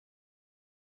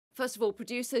First of all,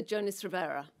 producer Jonas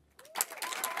Rivera.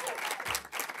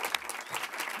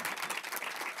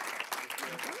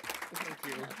 Thank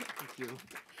you. Thank you.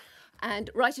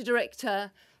 And writer-director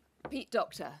Pete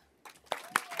Docter.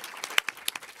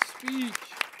 Speech.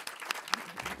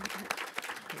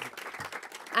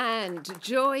 And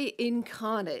joy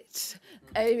incarnate,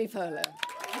 Amy Poehler.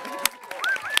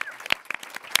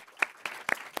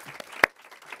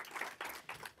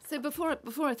 So before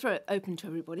I throw it open to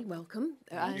everybody, welcome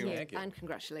Thank you. and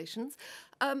congratulations.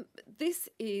 This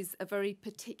is a very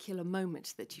particular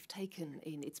moment that you've taken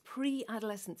in. It's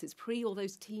pre-adolescence, it's pre all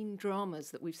those teen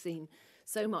dramas that we've seen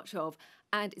so much of,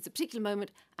 and it's a particular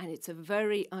moment, and it's a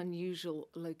very unusual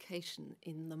location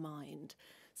in the mind.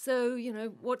 So, you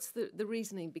know, what's the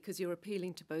reasoning? Because you're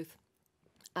appealing to both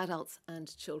adults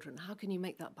and children. How can you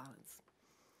make that balance?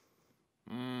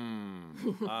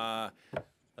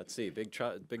 Let's see, big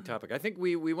topic. I think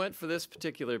we went for this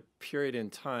particular period in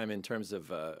time in terms of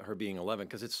her being 11,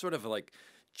 because it's sort of like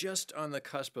just on the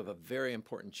cusp of a very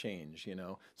important change, you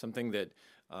know, something that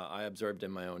I observed in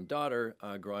my own daughter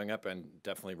growing up and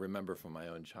definitely remember from my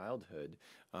own childhood.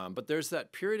 But there's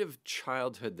that period of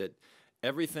childhood that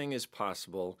everything is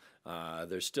possible.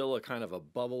 There's still a kind of a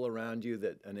bubble around you,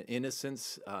 that an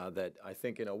innocence that I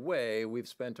think in a way we've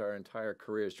spent our entire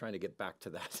careers trying to get back to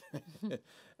that.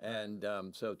 And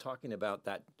so talking about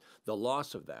that, the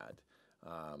loss of that,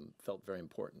 felt very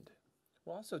important.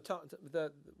 Well, also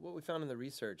what we found in the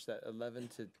research, that 11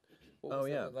 to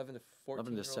 11 to 14,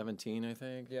 11 to 17, I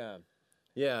think. Yeah.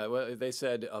 Yeah, well, they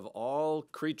said of all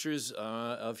creatures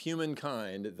of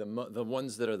humankind, the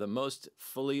ones that are the most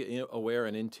fully aware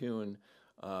and in tune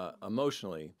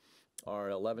emotionally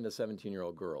are 11 to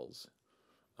 17-year-old girls.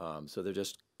 So they're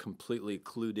just completely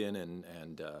clued in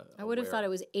and I would have thought it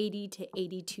was 80 to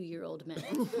 82-year-old men.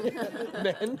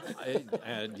 Men?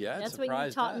 And yeah, That's what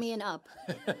you taught me in Up.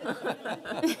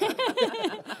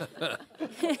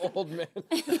 Old men.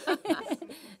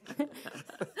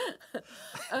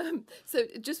 So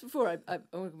just before I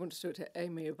want to talk to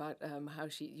Amy about how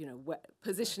she, you know,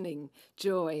 positioning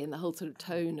joy and the whole sort of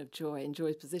tone of joy and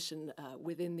joy's position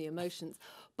within the emotions.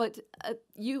 But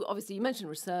you mentioned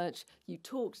research. You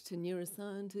talked to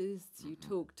neuroscientists. You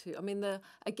talked to,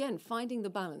 again, finding the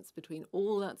balance between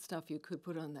all that stuff you could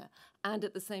put on there and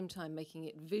at the same time making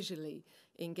it visually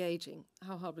engaging.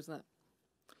 How hard was that?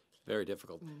 Very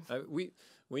difficult. We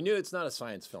knew it's not a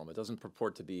science film. It doesn't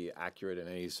purport to be accurate in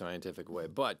any scientific way,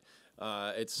 but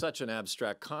it's such an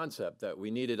abstract concept that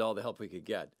we needed all the help we could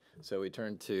get. So we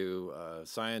turned to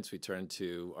science. We turned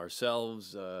to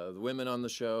ourselves, the women on the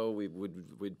show.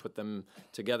 We'd put them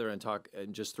together and talk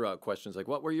and just throw out questions like,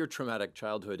 "What were your traumatic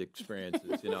childhood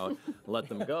experiences?" You know, let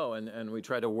them go, and we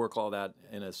try to work all that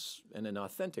in an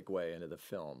authentic way into the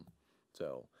film.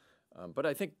 So, but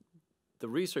I think the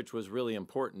research was really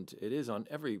important. It is on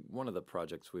every one of the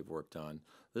projects we've worked on.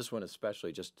 This one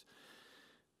especially, just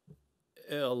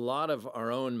a lot of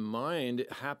our own mind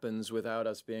happens without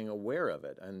us being aware of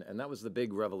it. And that was the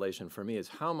big revelation for me, is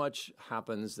how much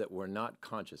happens that we're not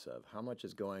conscious of, how much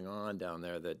is going on down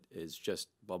there that is just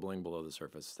bubbling below the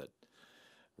surface that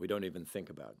we don't even think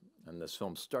about. And this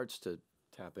film starts to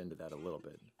tap into that a little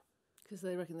bit. Because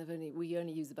they reckon we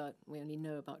only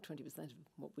know about 20% of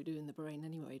what we do in the brain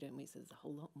anyway, don't we? So there's a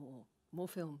whole lot more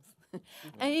films.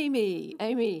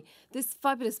 Amy, this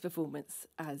fabulous performance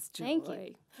as Joy.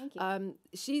 Thank you.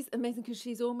 She's amazing because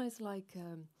she's almost like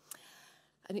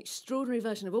an extraordinary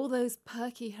version of all those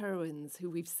perky heroines who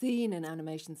we've seen in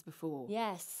animations before.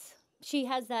 Yes. She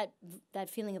has that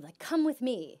feeling of like, come with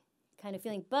me kind of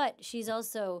feeling, but she's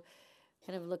also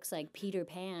kind of looks like Peter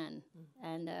Pan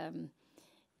and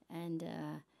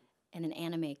an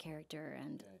anime character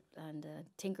and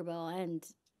Tinkerbell and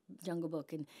Jungle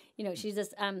Book, and you know, she's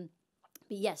just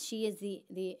but yes, she is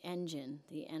the engine,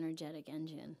 the energetic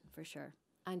engine for sure.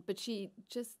 But she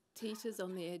just teeters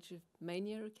on the edge of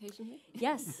mania occasionally.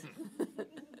 Yes.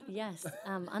 Yes,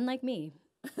 unlike me.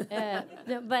 Yeah,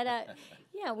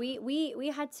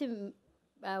 we had to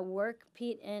work.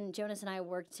 Pete and Jonas and I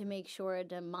worked to make sure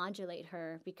to modulate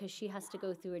her, because she has to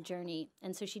go through a journey,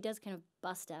 and so she does kind of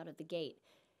bust out of the gate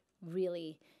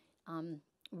really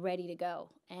ready to go.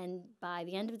 And by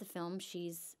the end of the film,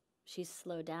 she's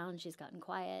slowed down, she's gotten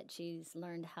quiet, she's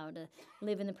learned how to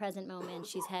live in the present moment,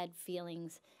 she's had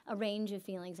feelings, a range of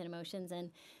feelings and emotions,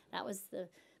 and that was the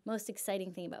most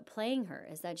exciting thing about playing her,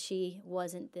 is that she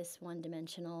wasn't this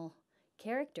one-dimensional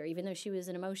character. Even though she was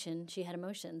an emotion, she had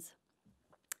emotions.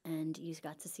 And you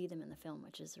got to see them in the film,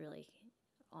 which is really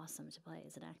awesome to play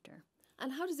as an actor.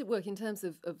 And how does it work in terms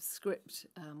of script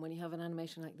when you have an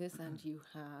animation like this and you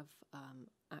have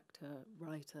actor,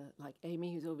 writer like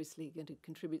Amy, who's obviously going to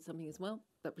contribute something as well,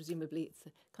 but presumably it's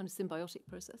a kind of symbiotic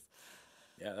process?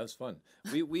 Yeah, that was fun.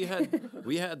 We had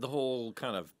the whole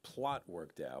kind of plot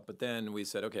worked out, but then we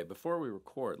said, okay, before we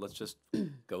record, let's just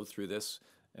go through this.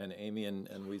 And Amy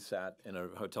and we sat in a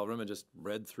hotel room and just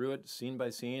read through it scene by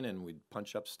scene, and we'd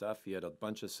punch up stuff. He had a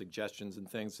bunch of suggestions and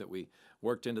things that we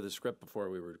worked into the script before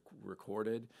we were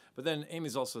recorded. But then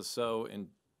Amy's also so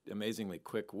amazingly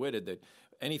quick-witted that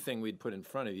anything we'd put in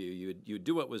front of you, you'd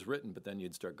do what was written, but then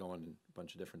you'd start going in a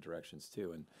bunch of different directions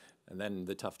too. And then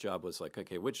the tough job was like,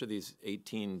 okay, which of these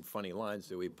 18 funny lines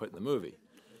do we put in the movie?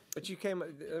 But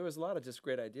there was a lot of just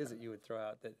great ideas that you would throw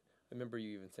out that I remember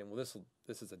you even saying, well,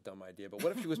 this is a dumb idea, but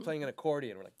what if she was playing an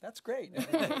accordion? We're like, that's great. We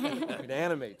could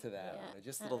animate to that. Yeah,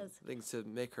 just little things to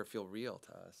make her feel real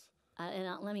to us.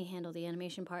 Let me handle the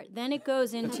animation part. Then it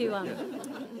goes into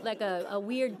like a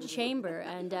weird chamber,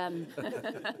 and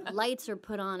lights are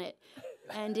put on it,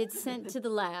 and it's sent to the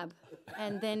lab,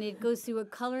 and then it goes through a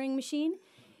coloring machine,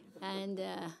 and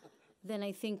then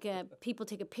I think people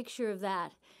take a picture of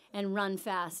that and run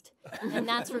fast, and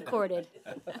that's recorded,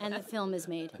 and the film is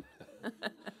made.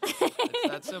 It's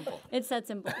that simple. It's that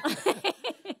simple.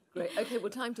 Great. Okay,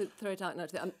 well, time to throw it out now.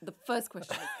 The first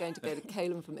question is going to go to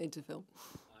Calum from Interfilm.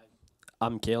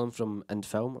 I'm Calum from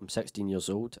Interfilm. I'm 16 years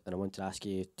old, and I want to ask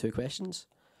you 2 questions.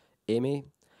 Amy,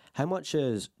 how much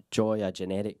is joy a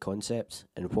generic concept,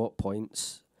 and what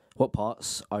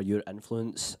parts are your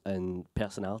influence and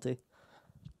personality?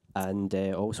 And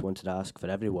I also wanted to ask for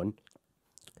everyone,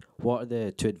 what are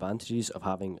the 2 advantages of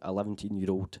having a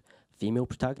 17-year-old female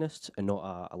protagonist and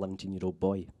not a 11-year-old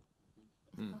boy?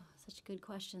 Oh, such good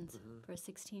questions for a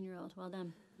 16-year-old. Well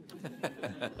done.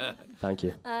 Thank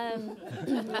you.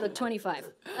 25.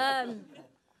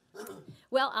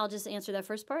 Well, I'll just answer that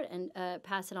first part and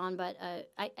pass it on. But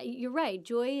you're right.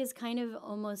 Joy is kind of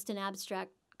almost an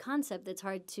abstract concept that's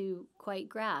hard to quite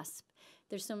grasp.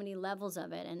 There's so many levels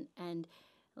of it, and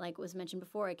like was mentioned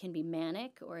before, it can be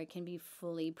manic or it can be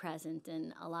fully present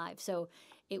and alive. So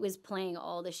it was playing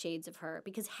all the shades of her,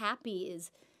 because happy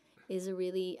is a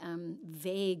really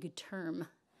vague term.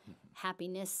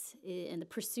 Happiness and the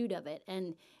pursuit of it.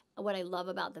 And what I love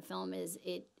about the film is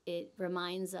it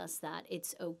reminds us that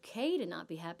it's okay to not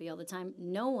be happy all the time.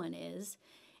 No one is.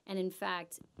 And in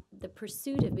fact, the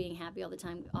pursuit of being happy all the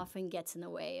time often gets in the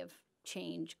way of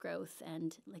change, growth,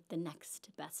 and like the next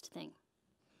best thing.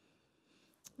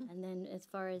 And then as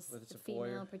far as the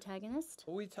female protagonist?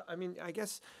 Well, I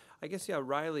guess, yeah,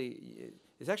 Riley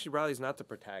is actually, Riley's not the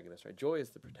protagonist, right? Joy is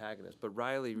the protagonist, but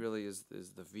Riley really is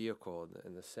the vehicle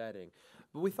in the setting.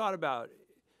 But we thought about it.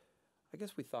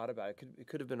 It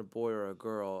could have been a boy or a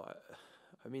girl.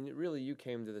 I mean, really, you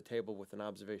came to the table with an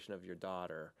observation of your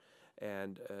daughter,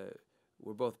 and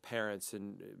we're both parents,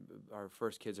 and our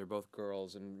first kids are both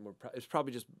girls, and it's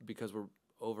probably just because we're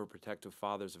overprotective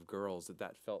fathers of girls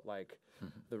that felt like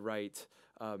the right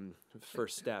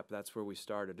first step. That's where we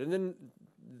started, and then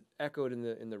echoed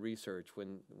in the research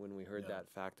when we heard that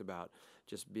fact about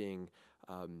just being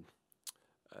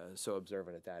so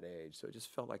observant at that age. So it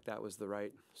just felt like that was the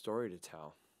right story to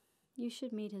tell. You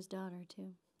should meet his daughter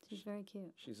too. She's very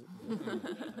cute. She's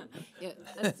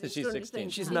she's 16.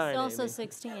 She's 9. She's also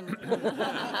 16.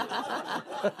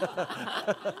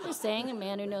 Just saying, a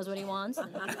man who knows what he wants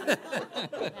and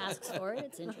asks for it.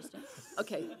 It's interesting.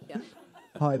 Okay, yeah.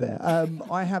 Hi there.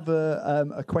 I have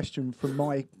a question from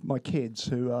my kids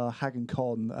who are Hag and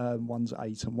Con. One's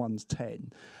 8 and one's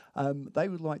 10. They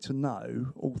would like to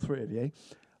know, all 3 of you,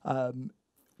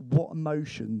 what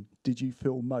emotion did you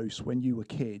feel most when you were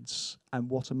kids, and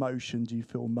what emotion do you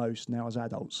feel most now as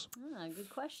adults? Ah,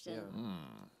 good question. Yeah.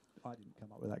 I didn't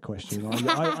come up with that question.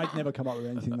 I'd never come up with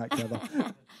anything that clever.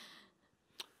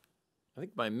 I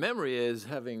think my memory is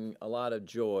having a lot of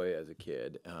joy as a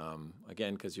kid.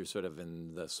 Again, because you're sort of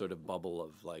in the sort of bubble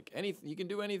of like anything, you can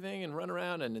do anything and run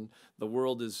around, and the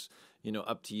world is,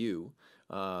 up to you.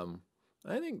 I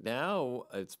think now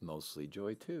it's mostly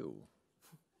joy too.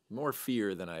 More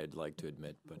fear than I'd like to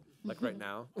admit, but Like right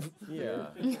now. yeah.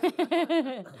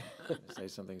 Say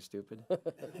something stupid.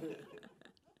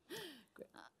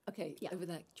 Okay, over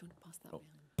there. Do you want to pass that behind?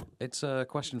 It's a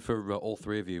question for all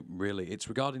 3 of you, really. It's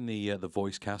regarding the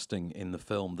voice casting in the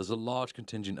film. There's a large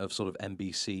contingent of sort of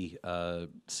NBC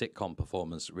sitcom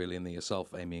performers, really, in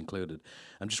yourself, Amy included.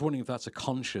 I'm just wondering if that's a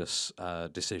conscious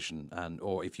decision,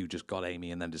 or if you just got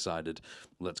Amy and then decided,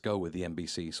 let's go with the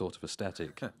NBC sort of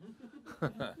aesthetic.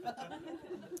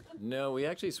 No,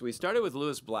 we started with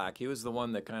Lewis Black. He was the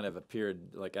one that kind of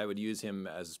appeared, like I would use him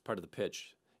as part of the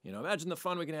pitch. You know, imagine the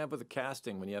fun we can have with the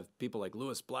casting when you have people like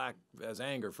Louis Black as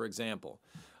Anger, for example.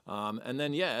 And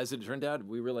then, yeah, as it turned out,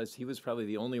 we realized he was probably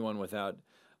the only one without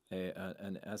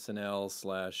an SNL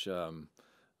slash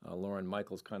Lauren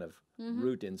Michaels kind of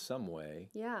route in some way.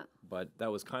 Yeah. But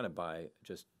that was kind of by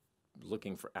just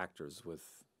looking for actors with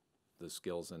the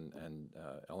skills and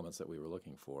elements that we were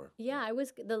looking for. Yeah, I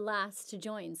was the last to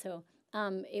join, so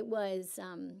it was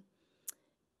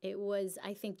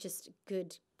I think just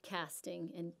good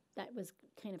casting, and that was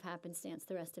kind of happenstance,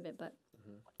 the rest of it. But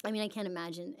I mean, I can't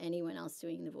imagine anyone else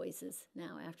doing the voices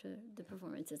now after the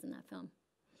performances in that film.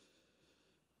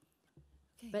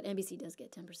 Okay. But NBC does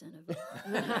get 10% of it.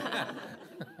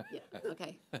 Yeah.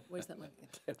 Okay. Where's that money?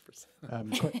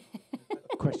 10%.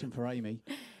 Question for Amy.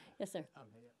 Yes, sir.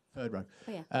 Third row.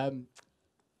 Oh, yeah.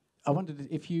 I wondered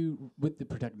if you, with the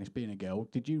protagonist being a girl,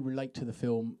 did you relate to the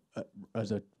film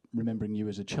remembering you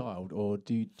as a child, or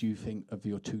do you think of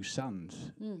your two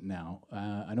sons now?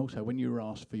 And also, when you were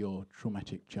asked for your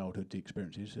traumatic childhood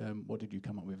experiences, what did you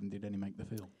come up with, and did any make the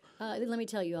film? Let me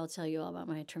tell you, I'll tell you all about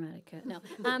my traumatic. No.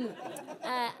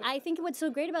 I think what's so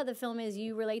great about the film is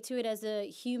you relate to it as a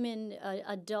human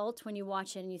adult when you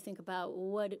watch it, and you think about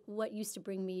what used to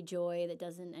bring me joy that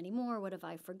doesn't anymore. What have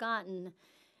I forgotten?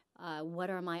 What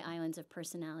are my islands of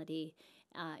personality?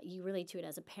 You relate to it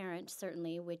as a parent,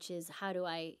 certainly, which is how do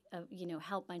I,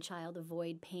 help my child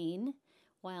avoid pain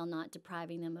while not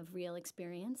depriving them of real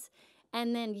experience?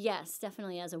 And then, yes,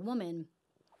 definitely as a woman,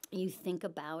 you think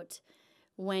about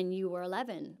when you were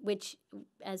 11, which,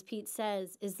 as Pete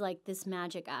says, is like this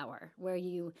magic hour where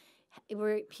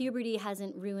puberty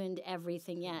hasn't ruined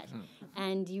everything yet.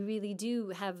 And you really do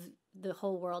have the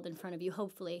whole world in front of you,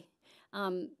 hopefully.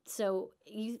 So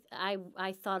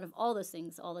I thought of all those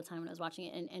things all the time when I was watching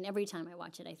it, and every time I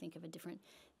watch it, I think of a different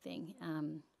thing.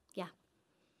 Yeah.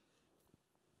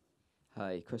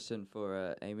 Hi, question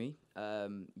for Amy.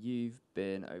 You've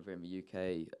been over in the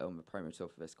UK on the promo tour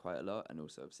for this quite a lot, and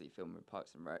also obviously filming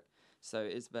Parks and Rec. So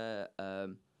is there a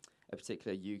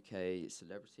particular UK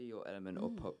celebrity or element or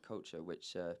pop culture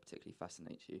which particularly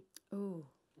fascinates you? Ooh.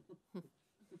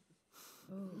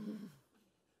 Ooh.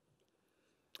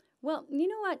 Well, you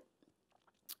know what?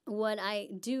 What I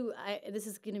do, this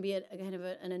is going to be a kind of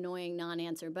an annoying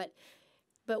non-answer, but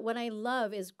what I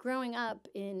love is growing up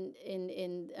in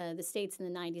the States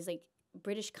in the 90s, like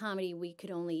British comedy, we could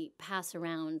only pass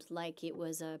around like it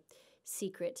was a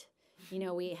secret. You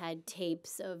know, we had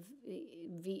tapes of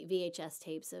VHS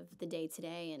tapes of The Day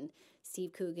Today and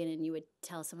Steve Coogan, and you would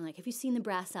tell someone like, "Have you seen The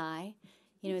Brass Eye?"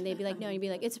 You know, and they'd be like, no, and you'd be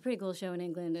like, it's a pretty cool show in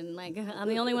England, and like, I'm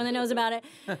the only one that knows about it.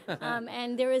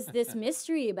 And there was this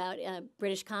mystery about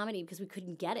British comedy because we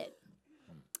couldn't get it.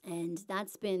 And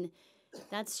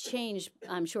that's changed,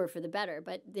 I'm sure, for the better.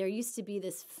 But there used to be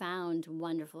this found,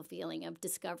 wonderful feeling of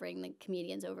discovering the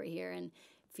comedians over here and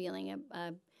feeling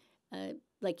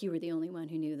like you were the only one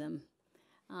who knew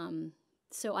them.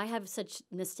 So I have such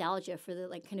nostalgia for the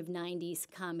like kind of 90s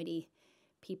comedy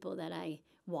people that I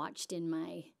watched in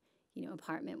my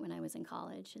apartment when I was in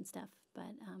college and stuff.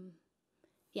 But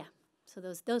yeah, so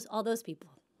all those people.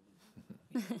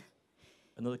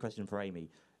 Another question for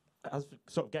Amy. As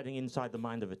sort of getting inside the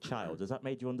mind of a child, has that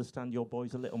made you understand your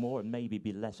boys a little more and maybe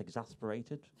be less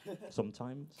exasperated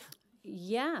sometimes?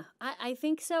 Yeah, I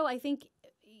think so. I think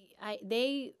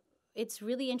it's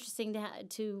really interesting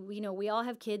to we all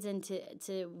have kids, and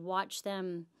to watch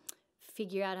them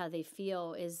figure out how they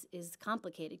feel is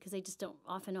complicated because they just don't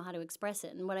often know how to express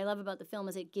it. And what I love about the film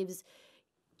is it gives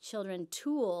children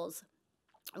tools,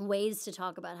 ways to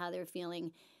talk about how they're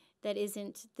feeling that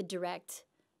isn't the direct,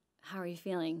 how are you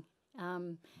feeling?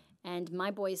 And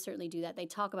my boys certainly do that. They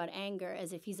talk about anger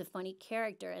as if he's a funny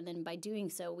character, and then by doing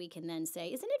so, we can then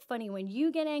say, isn't it funny when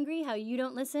you get angry, how you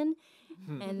don't listen?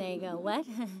 And they go, what?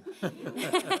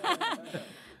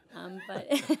 But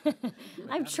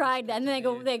I've tried that, and then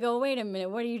they go, wait a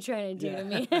minute, what are you trying to do to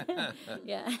me?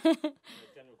 Yeah.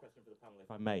 General question for the panel,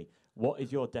 if I may. What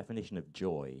is your definition of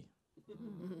joy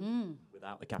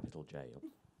without the capital J?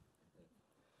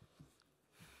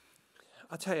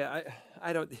 I'll tell you,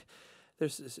 I don't.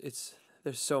 There's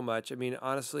so much. I mean,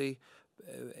 honestly,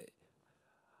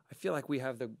 I feel like we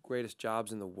have the greatest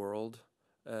jobs in the world.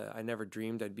 I never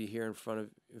dreamed I'd be here in front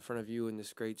of you in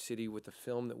this great city with the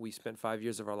film that we spent 5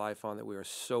 years of our life on, that we are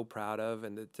so proud of,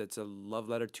 and that's a love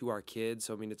letter to our kids.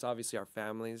 So I mean, it's obviously our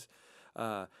families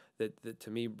that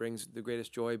to me brings the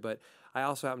greatest joy. But I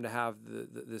also happen to have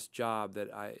this job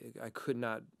that I could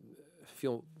not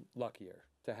feel luckier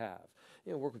to have.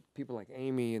 You know, work with people like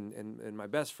Amy and my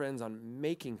best friends on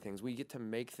making things. We get to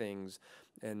make things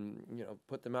and,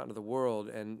 put them out into the world,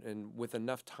 and with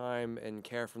enough time and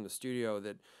care from the studio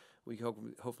that we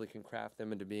hopefully can craft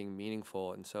them into being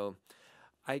meaningful. And so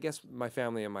I guess my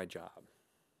family and my job.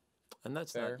 And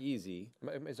that's Fair. not easy.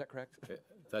 Is that correct?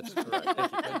 That's correct.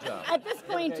 Thank you. Good job. At this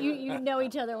point, you know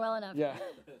each other well enough. Yeah.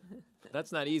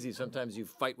 That's not easy. Sometimes you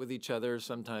fight with each other.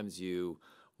 Sometimes you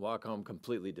walk home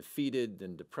completely defeated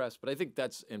and depressed. But I think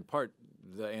that's in part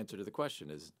the answer to the question: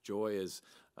 is joy is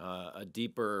a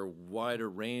deeper, wider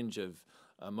range of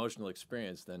emotional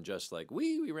experience than just like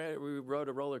we rode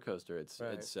a roller coaster. It's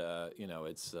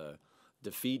it's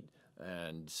defeat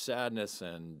and sadness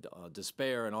and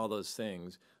despair and all those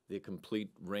things. The complete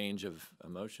range of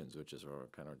emotions, which is what we're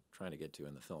kind of trying to get to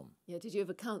in the film. Yeah, did you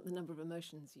ever count the number of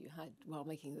emotions you had while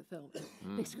making the film?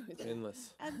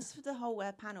 Endless. And just for the whole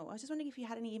panel, I was just wondering if you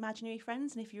had any imaginary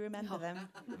friends and if you remember them.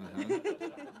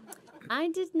 I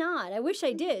did not. I wish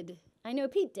I did. I know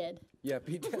Pete did. Yeah,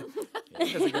 Pete.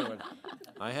 That's a good one.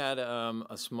 I had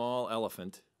a small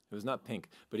elephant. It was not pink,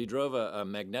 but he drove a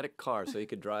magnetic car so he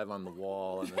could drive on the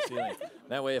wall and the ceiling.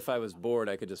 That way, if I was bored,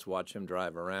 I could just watch him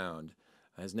drive around.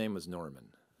 His name was Norman.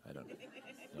 I don't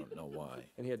know why.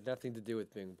 And he had nothing to do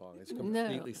with Bing Bong. It's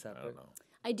completely separate. I don't know.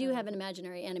 I do have an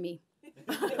imaginary enemy.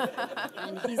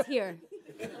 And he's here.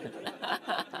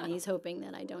 And he's hoping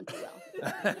that I don't do well.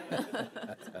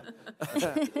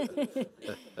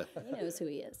 He knows who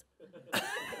he is.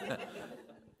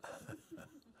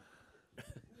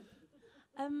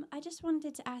 I just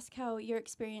wanted to ask how your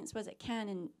experience was at Cannes,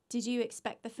 and did you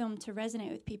expect the film to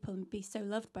resonate with people and be so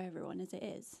loved by everyone as it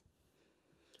is?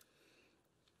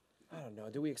 I don't know.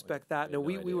 Do we expect that? No, No,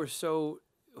 we idea. were so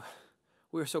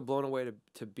blown away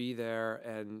to be there,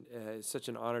 and it's such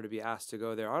an honor to be asked to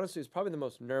go there. Honestly, it's probably the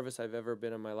most nervous I've ever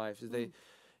been in my life.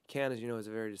 Cannes, as you know, is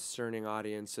a very discerning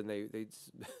audience, and they they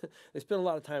spend a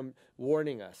lot of time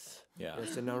warning us. Yeah. They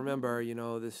said, now remember,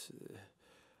 this.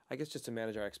 I guess just to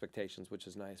manage our expectations, which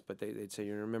is nice. But they'd say,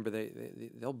 remember,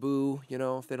 they'll boo,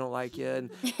 if they don't like you, and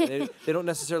they don't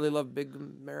necessarily love big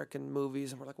American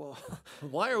movies. And we're like, well,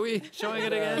 Why are we showing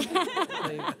it again?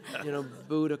 they,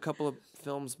 booed a couple of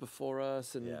films before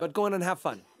us, but go in and have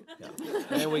fun. Yeah.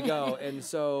 And there we go. And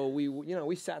so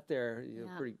we sat there,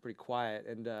 pretty quiet,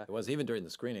 and It was even during the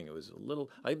screening. It was a little.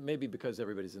 Maybe because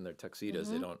everybody's in their tuxedos,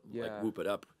 they don't whoop it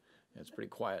up. It's pretty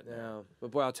quiet now. Yeah,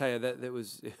 but boy, I'll tell you that it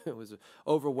was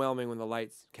overwhelming when the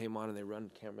lights came on and they run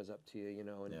cameras up to you,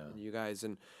 and you guys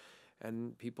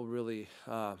and people really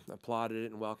applauded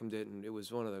it and welcomed it, and it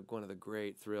was one of the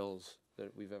great thrills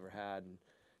that we've ever had, and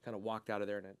kind of walked out of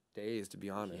there in a daze, to be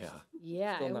honest.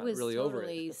 Yeah, Still it not was really over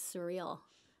totally surreal.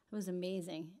 It was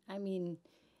amazing. I mean,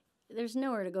 there's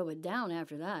nowhere to go but down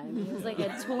after that. I mean, it was like a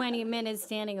 20-minute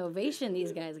standing ovation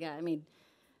these guys got. I mean,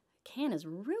 Cannes is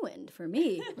ruined for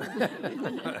me.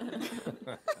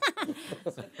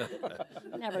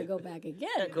 Never go back again.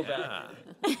 Can't go back.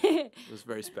 It was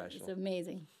very special. It's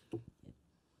amazing.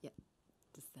 Yeah,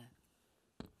 just there.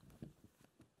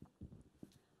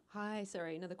 Hi,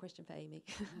 sorry, another question for Amy.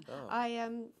 Oh.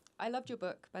 I loved your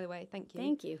book, by the way. Thank you.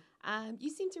 Thank you. You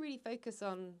seem to really focus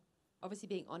on obviously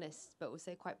being honest, but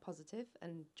also quite positive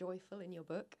and joyful in your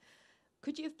book.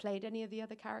 Could you have played any of the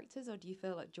other characters, or do you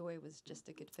feel like Joy was just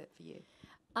a good fit for you?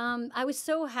 I was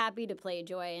so happy to play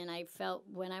Joy, and I felt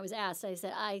when I was asked, I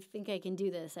said, I think I can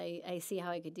do this. I see how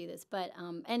I could do this. But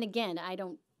and again,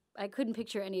 I couldn't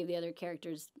picture any of the other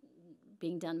characters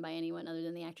being done by anyone other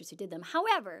than the actress who did them.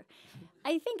 However,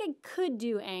 I think I could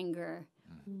do Anger,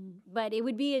 but it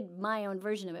would be my own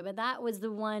version of it. But that was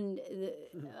the one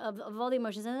of all the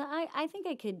emotions, and I think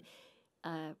I could,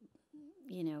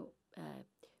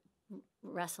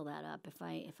 wrestle that up if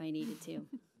I needed to.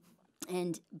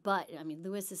 But I mean,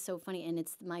 Louis is so funny, and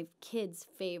it's my kids'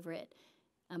 favorite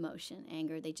emotion,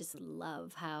 anger. They just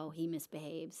love how he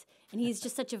misbehaves, and he's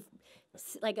just such a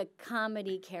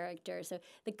comedy character. So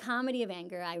the comedy of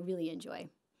Anger, I really enjoy.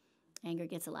 Anger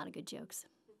gets a lot of good jokes.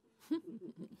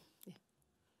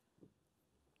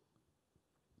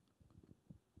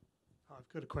 I've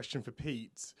got a question for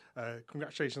Pete.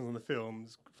 Congratulations on the film,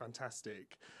 it's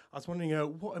fantastic. I was wondering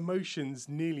what emotions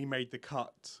nearly made the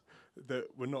cut that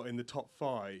were not in the top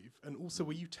 5? And also,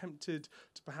 were you tempted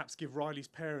to perhaps give Riley's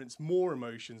parents more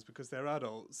emotions because they're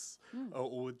adults?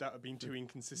 Or would that have been too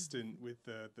inconsistent with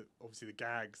obviously the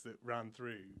gags that ran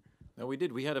through? No, we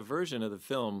did. We had a version of the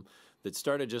film that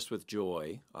started just with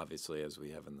Joy, obviously, as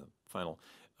we have in the final.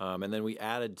 And then we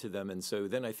added to them. And so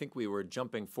then I think we were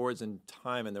jumping forwards in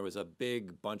time, and there was a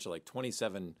big bunch of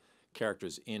 27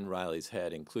 characters in Riley's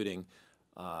head, including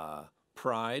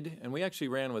Pride. And we actually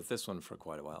ran with this one for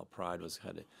quite a while. Pride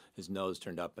had his nose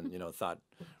turned up and, thought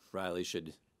Riley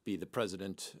should be the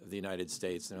president of the United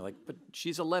States. And they're like, but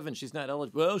she's 11, she's not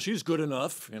eligible. Well, she's good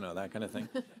enough, you know, that kind of thing.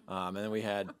 And then we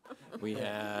had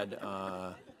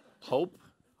Hope.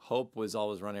 Hope was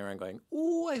always running around going,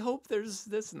 ooh, I hope there's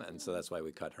this and that. And so that's why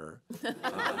we cut her.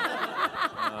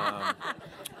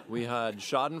 We had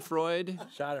Schadenfreude,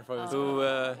 who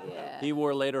he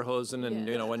wore lederhosen, and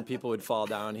you know, when people would fall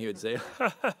down, he would say,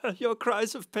 "Your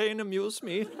cries of pain amuse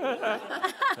me."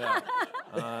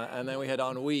 And then we had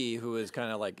Ennui, who was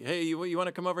kind of like, "Hey, you want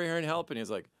to come over here and help?" And he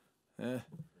was like,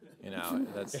 you know,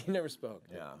 that's He never spoke.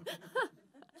 yeah.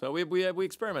 So we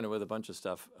experimented with a bunch of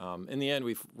stuff. In the end,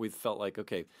 we felt like,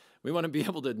 okay, we want to be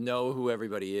able to know who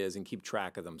everybody is and keep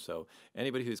track of them. So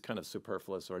anybody who's kind of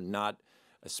superfluous or not,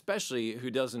 especially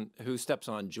who steps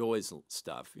on Joy's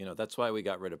stuff, you know, that's why we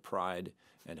got rid of Pride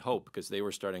and Hope, because they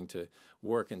were starting to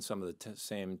work in some of the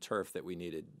same turf that we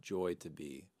needed Joy to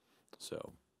be.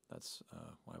 So that's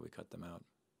why we cut them out.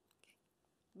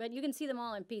 But you can see them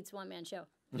all in Pete's one-man show.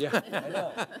 Yeah, I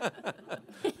know.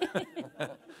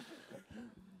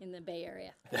 In the Bay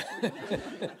Area.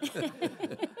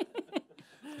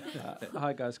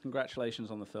 Hi guys, congratulations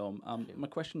on the film. My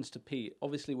question is to Pete.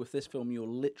 Obviously with this film you're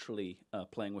literally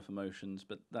playing with emotions,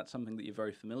 but that's something that you're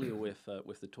very familiar with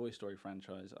the Toy Story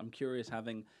franchise. I'm curious,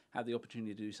 having had the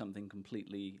opportunity to do something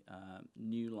completely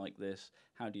new like this,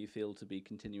 how do you feel to be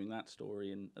continuing that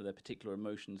story, and are there particular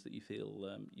emotions that you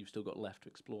feel you've still got left to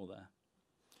explore there?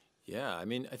 Yeah, I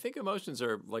mean, I think emotions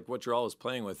are like what you're always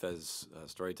playing with as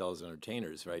storytellers and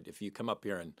entertainers, right? If you come up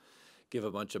here and give a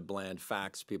bunch of bland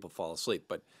facts, people fall asleep.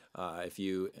 But if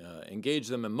you engage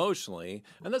them emotionally,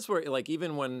 and that's where, like,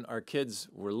 even when our kids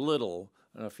were little,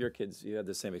 I don't know if your kids, you had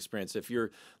the same experience. If you're,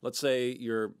 let's say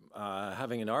you're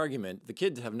having an argument, the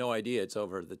kids have no idea it's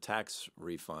over the tax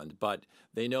refund, but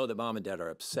they know that mom and dad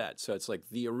are upset. So it's like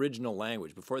the original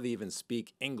language. Before they even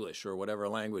speak English or whatever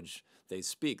language they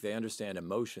speak, they understand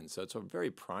emotion. So it's a very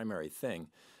primary thing,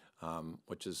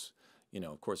 which is, you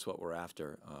know, of course, what we're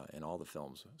after in all the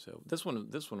films. So this one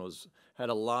had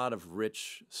a lot of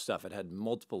rich stuff. It had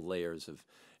multiple layers of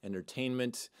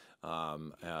entertainment,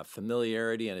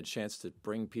 familiarity, and a chance to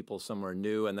bring people somewhere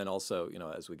new. And then also, you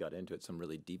know, as we got into it, some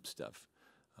really deep stuff.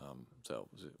 So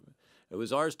it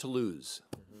was ours to lose.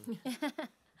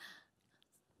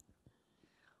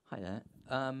 Hi there.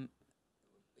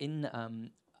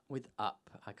 With Up,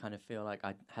 I kind of feel like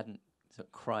I hadn't sort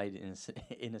of cried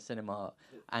in a cinema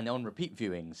and on repeat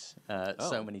viewings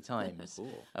so many times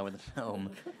with the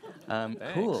film.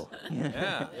 Cool.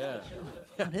 Yeah.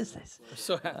 What is this? I'm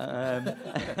so happy.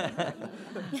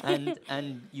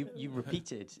 And you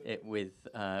repeated it with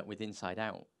Inside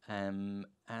Out, and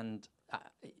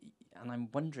I'm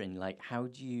wondering, like, how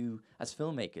do you, as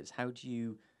filmmakers, how do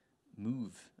you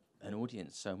move an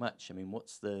audience so much? I mean,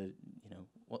 what's the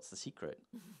secret?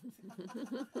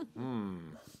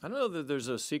 I don't know that there's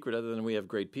a secret other than we have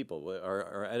great people.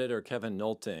 Our editor, Kevin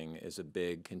Nolting, is a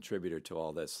big contributor to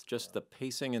all this. Just the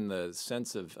pacing and the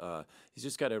sense of, he's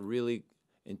just got a really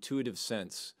intuitive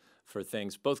sense for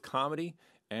things, both comedy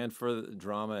and for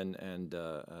drama and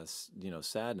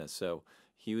sadness. So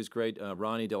he was great.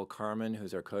 Ronnie Del Carmen,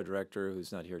 who's our co-director,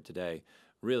 who's not here today,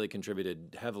 really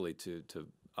contributed heavily to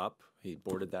Up. He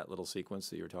boarded that little sequence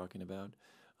that you were talking about.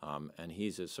 And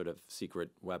he's a sort of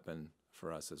secret weapon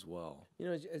for us as well. You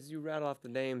know, as you rattle off the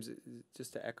names,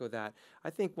 just to echo that, I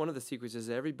think one of the secrets is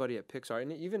that everybody at Pixar,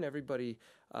 and even everybody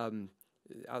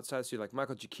outside the studio, like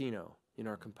Michael Giacchino, you know,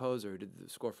 our composer who did the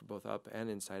score for both Up and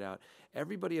Inside Out,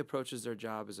 everybody approaches their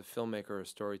job as a filmmaker or a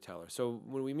storyteller. So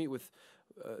when we meet with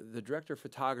the director of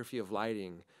photography of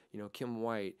lighting, you know, Kim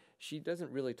White, she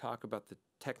doesn't really talk about the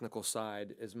technical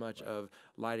side as much of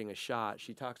lighting a shot.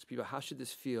 She talks to people, how should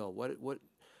this feel? What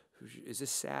is this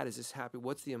sad? Is this happy?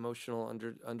 What's the emotional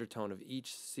undertone of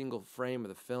each single frame of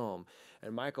the film?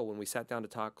 And Michael, when we sat down to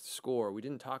talk score, we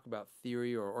didn't talk about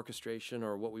theory or orchestration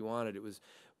or what we wanted. It was,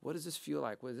 what does this feel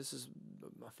like? Well, this is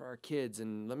for our kids,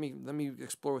 and let me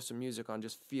explore with some music on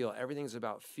just feel. Everything's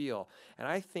about feel, and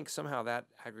I think somehow that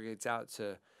aggregates out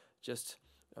to just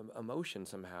emotion.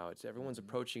 Somehow, it's everyone's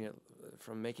approaching it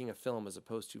from making a film as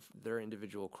opposed to their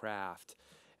individual craft.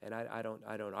 And I don't.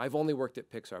 I've only worked at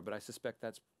Pixar, but I suspect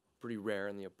that's pretty rare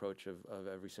in the approach of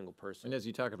every single person. And as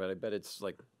you talk about it, I bet it's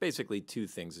like basically two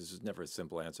things. This is never a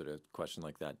simple answer to a question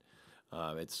like that.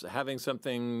 It's having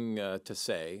something to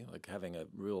say, like having a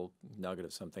real nugget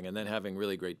of something, and then having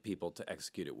really great people to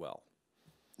execute it well.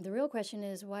 The real question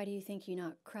is, why do you think you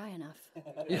not cry enough?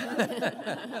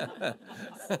 I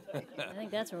think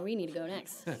that's where we need to go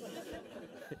next.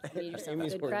 Need yourself a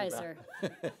good cry, sir.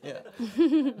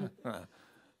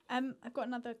 I've got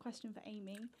another question for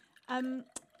Amy.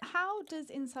 How does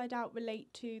Inside Out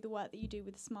relate to the work that you do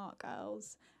with Smart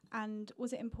Girls? And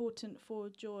was it important for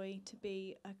Joy to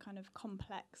be a kind of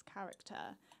complex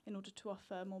character in order to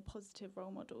offer more positive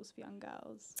role models for young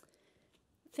girls?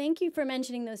 Thank you for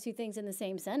mentioning those two things in the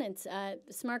same sentence.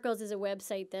 Smart Girls is a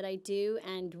website that I do,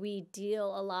 and we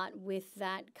deal a lot with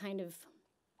that kind of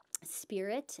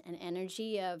spirit and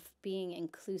energy of being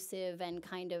inclusive and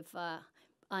kind of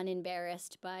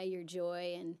unembarrassed by your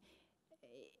joy and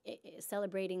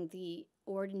celebrating the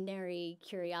ordinary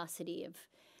curiosity of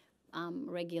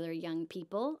regular young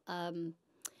people.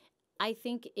 I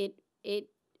think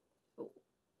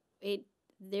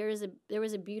there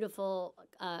was a beautiful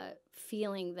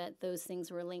feeling that those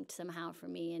things were linked somehow for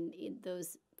me, and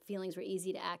those feelings were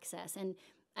easy to access. And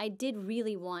I did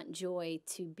really want Joy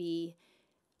to be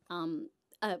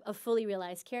a fully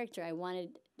realized character. I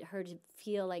wanted her to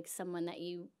feel like someone that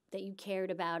you cared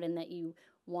about and that you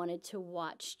wanted to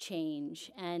watch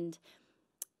change. And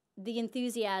the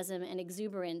enthusiasm and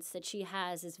exuberance that she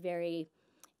has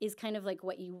is kind of like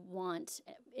what you want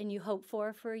and you hope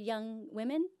for young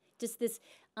women. Just this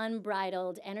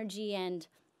unbridled energy and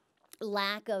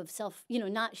lack of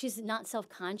she's not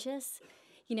self-conscious,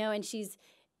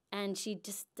 and she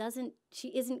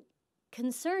isn't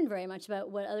concerned very much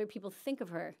about what other people think of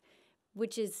her,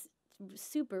 which is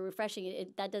super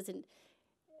refreshing. That doesn't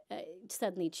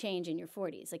suddenly change in your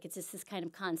 40s. Like, it's just this kind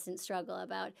of constant struggle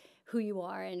about who you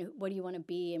are and what do you want to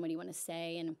be and what do you want to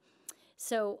say. And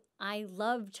so I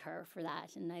loved her for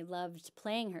that, and I loved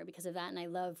playing her because of that, and I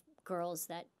love girls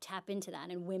that tap into that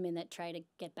and women that try to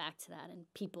get back to that, and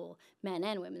people, men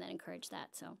and women, that encourage that.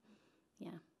 So, yeah.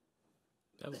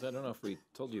 I don't know if we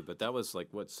told you, but that was like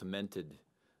what cemented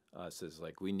us as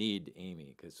like, we need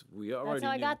Amy, because we already That's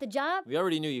how I got the job? We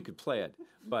already knew you could play it,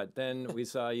 but then we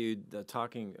saw you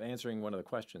answering one of the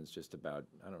questions just about,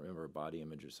 I don't remember, body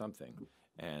image or something,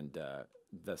 and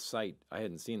the site, I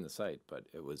hadn't seen the site, but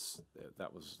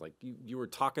that was like, you were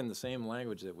talking the same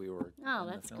language that we were. Oh,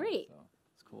 that's great. So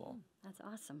it's cool. That's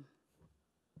awesome.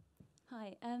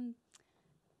 Hi.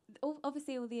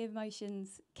 Obviously, all the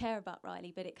emotions care about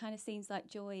Riley, but it kind of seems like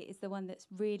Joy is the one that's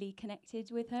really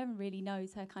connected with her and really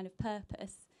knows her kind of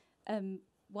purpose.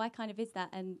 Why kind of is that?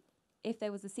 And if there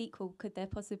was a sequel, could there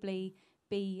possibly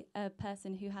be a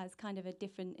person who has kind of a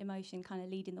different emotion kind of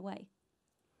leading the way?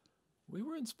 We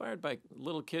were inspired by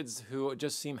little kids who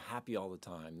just seem happy all the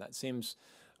time. That seems,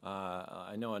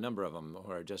 I know a number of them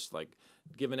who are just like,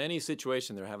 given any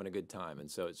situation, they're having a good time.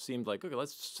 And so it seemed like, okay,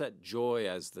 let's set Joy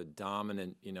as the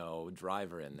dominant,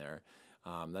 driver in there.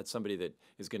 That's somebody that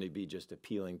is going to be just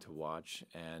appealing to watch.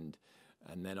 And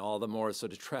then all the more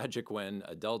sort of tragic when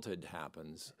adulthood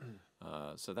happens.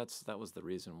 So that was the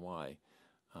reason why.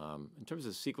 In terms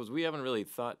of sequels, we haven't really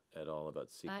thought at all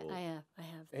about sequels. I have.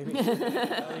 Amy, you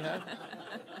have?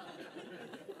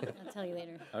 I'll tell you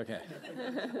later. Okay.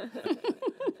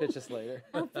 Pitch us later.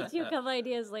 I'll pitch you a couple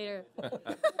ideas later. Yeah,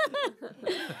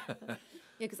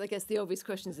 because I guess the obvious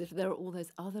question is if there are all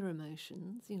those other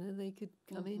emotions, they could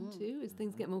come in too as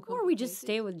things get more complicated. Or we just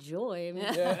stay with Joy. I mean,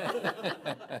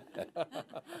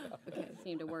 Okay. It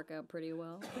seemed to work out pretty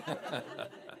well.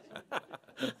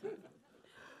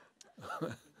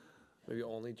 Maybe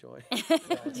only Joy.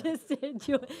 Just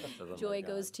Joy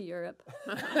goes to Europe.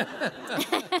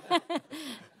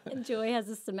 And Joy has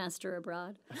a semester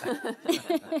abroad. Go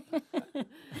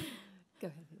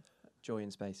ahead. Joy in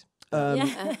space.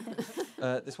 Yeah.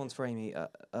 This one's for Amy. Of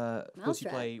course, you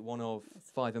play one of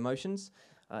 5 emotions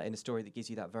in a story that gives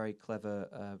you that very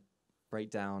clever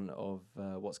breakdown of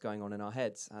what's going on in our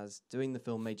heads. Has doing the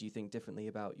film made you think differently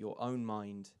about your own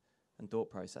mind and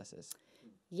thought processes?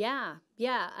 Yeah.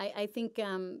 I think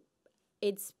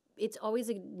it's always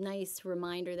a nice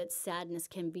reminder that sadness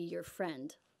can be your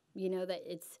friend.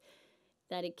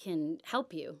 That it can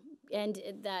help you, and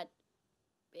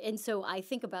so I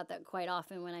think about that quite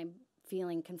often when I'm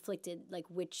feeling conflicted, like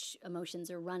which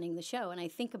emotions are running the show, and I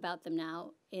think about them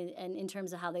now in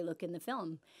terms of how they look in the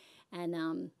film,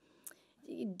 and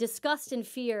disgust and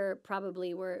fear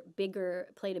probably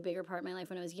played a bigger part in my life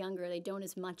when I was younger. They don't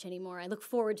as much anymore. I look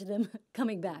forward to them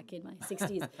coming back in my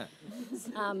 60s.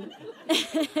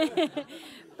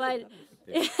 But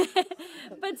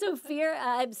so fear,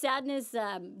 sadness,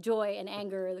 joy, and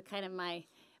anger are kind of my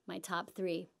top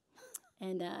 3.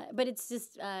 And but it's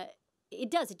just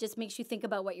it just makes you think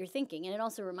about what you're thinking, and it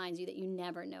also reminds you that you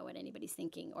never know what anybody's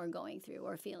thinking or going through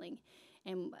or feeling,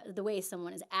 and the way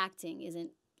someone is acting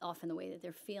isn't often the way that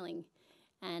they're feeling,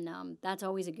 and that's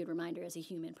always a good reminder as a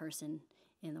human person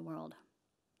in the world.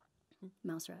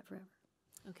 Mouse rat forever.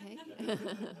 Okay.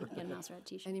 Get a mouse rat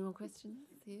t-shirt. Any more questions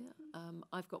here?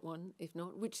 I've got one, if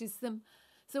not, which is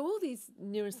So all these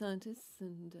neuroscientists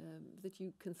and that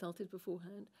you consulted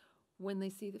beforehand, when they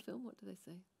see the film, what do they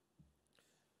say?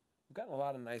 We've gotten a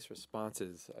lot of nice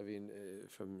responses. I mean,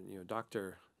 from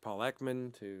Dr. Paul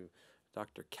Ekman to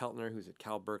Dr. Keltner, who's at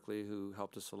Cal Berkeley, who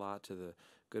helped us a lot, to the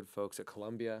good folks at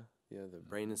Columbia, the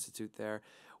Brain Institute there.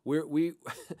 We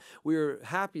were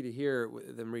happy to hear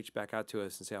them reach back out to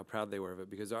us and say how proud they were of it,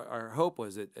 because our hope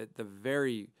was that at the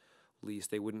very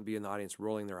least they wouldn't be in the audience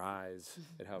rolling their eyes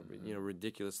at how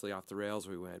ridiculously off the rails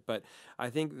we went. But I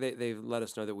think they've let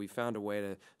us know that we found a way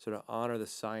to sort of honor the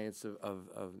science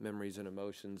of memories and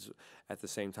emotions at the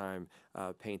same time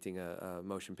painting a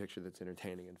motion picture that's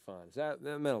entertaining and fun. So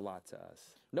that meant a lot to us.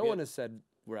 No one has said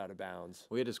we're out of bounds.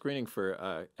 We had a screening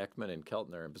for Ekman and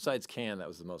Keltner, and besides Cannes, that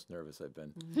was the most nervous I've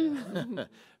been.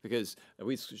 Because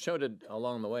we showed it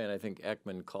along the way, and I think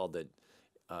Ekman called it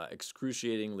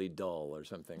excruciatingly dull or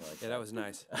something like that. Yeah, that was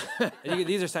nice.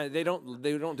 These are signs they don't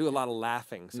do a lot of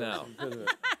laughing. So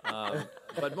no.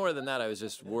 But more than that, I was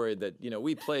just worried that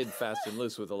we played fast and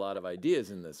loose with a lot of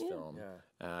ideas in this film,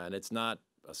 and it's not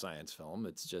a science film;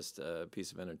 it's just a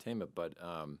piece of entertainment. But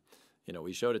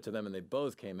we showed it to them, and they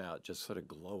both came out just sort of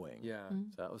glowing. Yeah,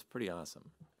 so that was pretty awesome.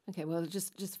 Okay, well,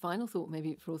 just final thought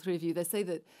maybe for all three of you. They say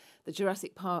that the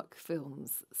Jurassic Park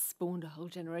films spawned a whole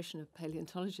generation of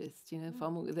paleontologists, far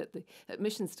more, that the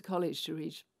admissions to college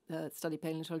to study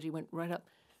paleontology went right up.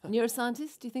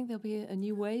 Neuroscientists, do you think there'll be a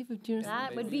new wave of neuroscientists?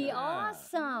 That would be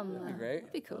awesome. That'd be great.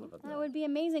 That'd be cool. That would be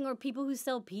amazing. Or people who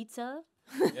sell pizza.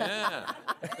 Yeah.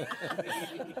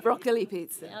 Broccoli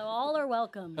pizza. All are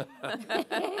welcome.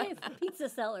 Pizza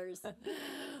sellers.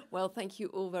 Well, thank you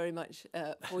all very much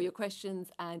for your questions.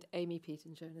 And Amy, Pete,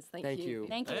 and Jonas, thank you. Thank you.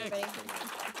 Thank you, everybody.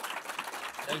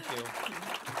 Thank you.